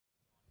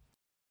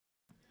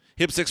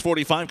Hip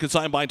 645,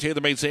 consigned by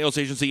TaylorMade Sales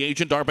Agency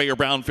agent Darbayer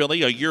Brown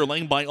filly. A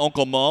Yearling by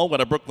Uncle Mo. And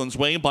a Brooklyn's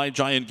Way by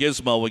Giant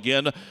Gizmo.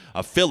 Again,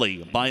 a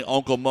filly by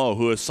Uncle Mo,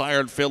 who has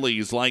sired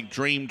fillies like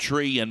Dream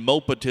Tree and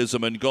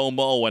Mopatism and Go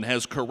Mo, and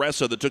has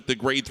Caressa that took the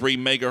Grade 3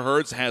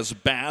 megahertz. Has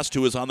Bast,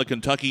 who is on the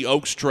Kentucky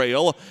Oaks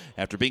Trail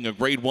after being a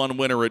Grade 1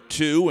 winner at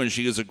 2, and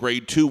she is a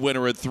Grade 2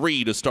 winner at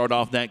 3 to start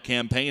off that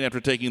campaign after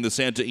taking the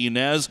Santa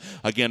Ynez.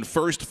 Again,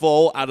 first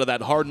full out of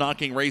that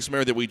hard-knocking race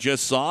mare that we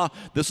just saw.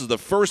 This is the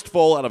first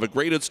full out of a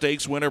graded stakes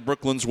winner,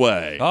 Brooklyn's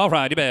Way. All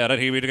right, you bet.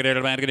 Here we get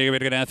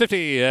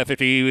 50,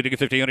 50, we get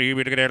 50, here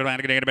we get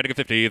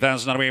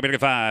 50,000, we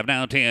get 5,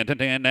 now 10,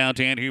 10, now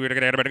 10, here we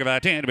get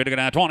 10, we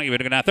get 20, we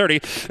get 30,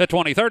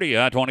 20,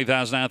 30,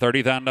 20,000, now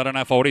 30,000,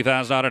 now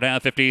 40,000, now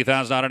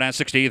 50,000, now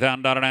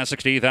 60,000, now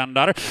 60,000,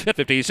 at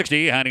 50,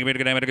 60, honey, we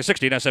get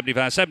 60, now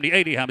 75, 70,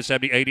 80, how much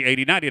 70, 80,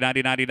 80, 90,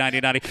 90, 90, 90,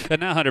 90, and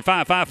now 100,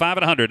 5, 5, 5,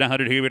 and 100, now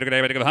 100, here we get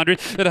 100,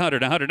 at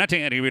 100, 100, now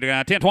 10, here we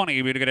get 10,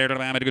 20, we get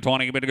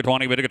 20, we get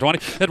 20, we get 20,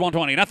 at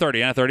 120, now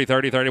 30, now 30,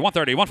 30, 30,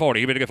 130,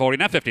 140, we get 40,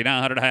 now 50,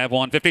 now 100 and a half,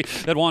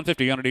 150, at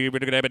 150, 100, we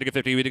get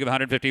 50, we get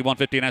 150,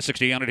 150, now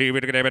 60, 100,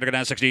 we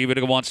get 60, we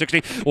get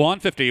 160,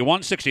 150,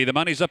 160, the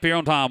money's up here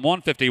on time,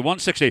 150,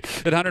 160,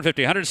 at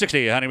 150,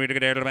 160, 100, we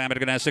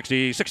get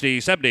 60,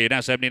 60, 70, now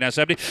 70, now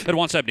 70, at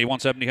 170,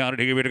 170, 100,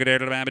 here we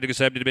get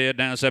 70 to bid,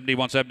 now 70,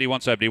 170,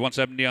 170,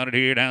 170, 100,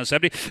 here, now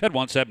 70, at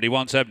 170,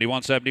 170,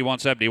 170,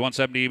 170,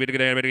 170, we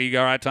get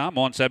all right, Tom,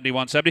 170,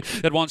 170,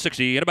 at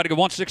 160, anybody go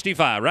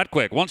 165, right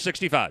quick,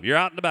 165, you're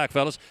out in the back,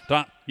 fellas.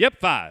 Tom, yep,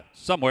 5,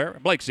 somewhere,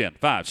 Blake's in,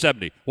 5,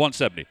 70,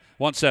 170,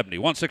 170,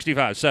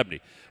 165,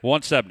 70,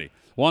 170,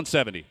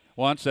 170,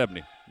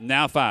 170,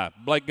 now 5,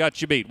 Blake got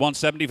you beat,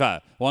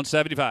 175,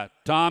 175,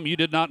 Tom, you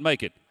did not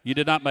make it, you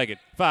did not make it,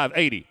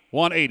 580,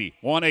 180,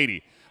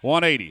 180,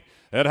 180,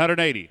 at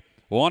 180,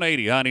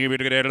 180, honey, we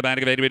get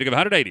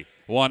 180,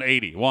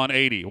 180,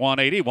 180,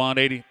 180,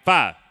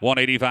 185,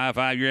 185,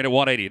 5, you're in at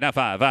 180, now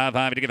 5, 5,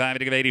 5, 85,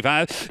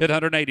 at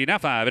 180, now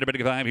 5,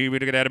 everybody 5, here we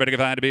get everybody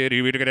 5 to bid,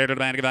 here we get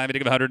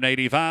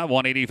 185,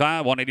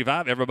 185,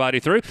 185, everybody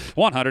through,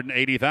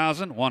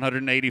 $180,000,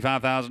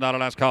 $185,000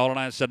 last call, and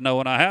I said no,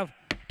 and I have.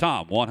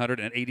 Tom,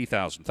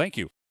 $180,000. Thank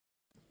you.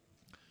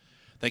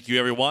 Thank you,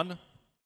 everyone.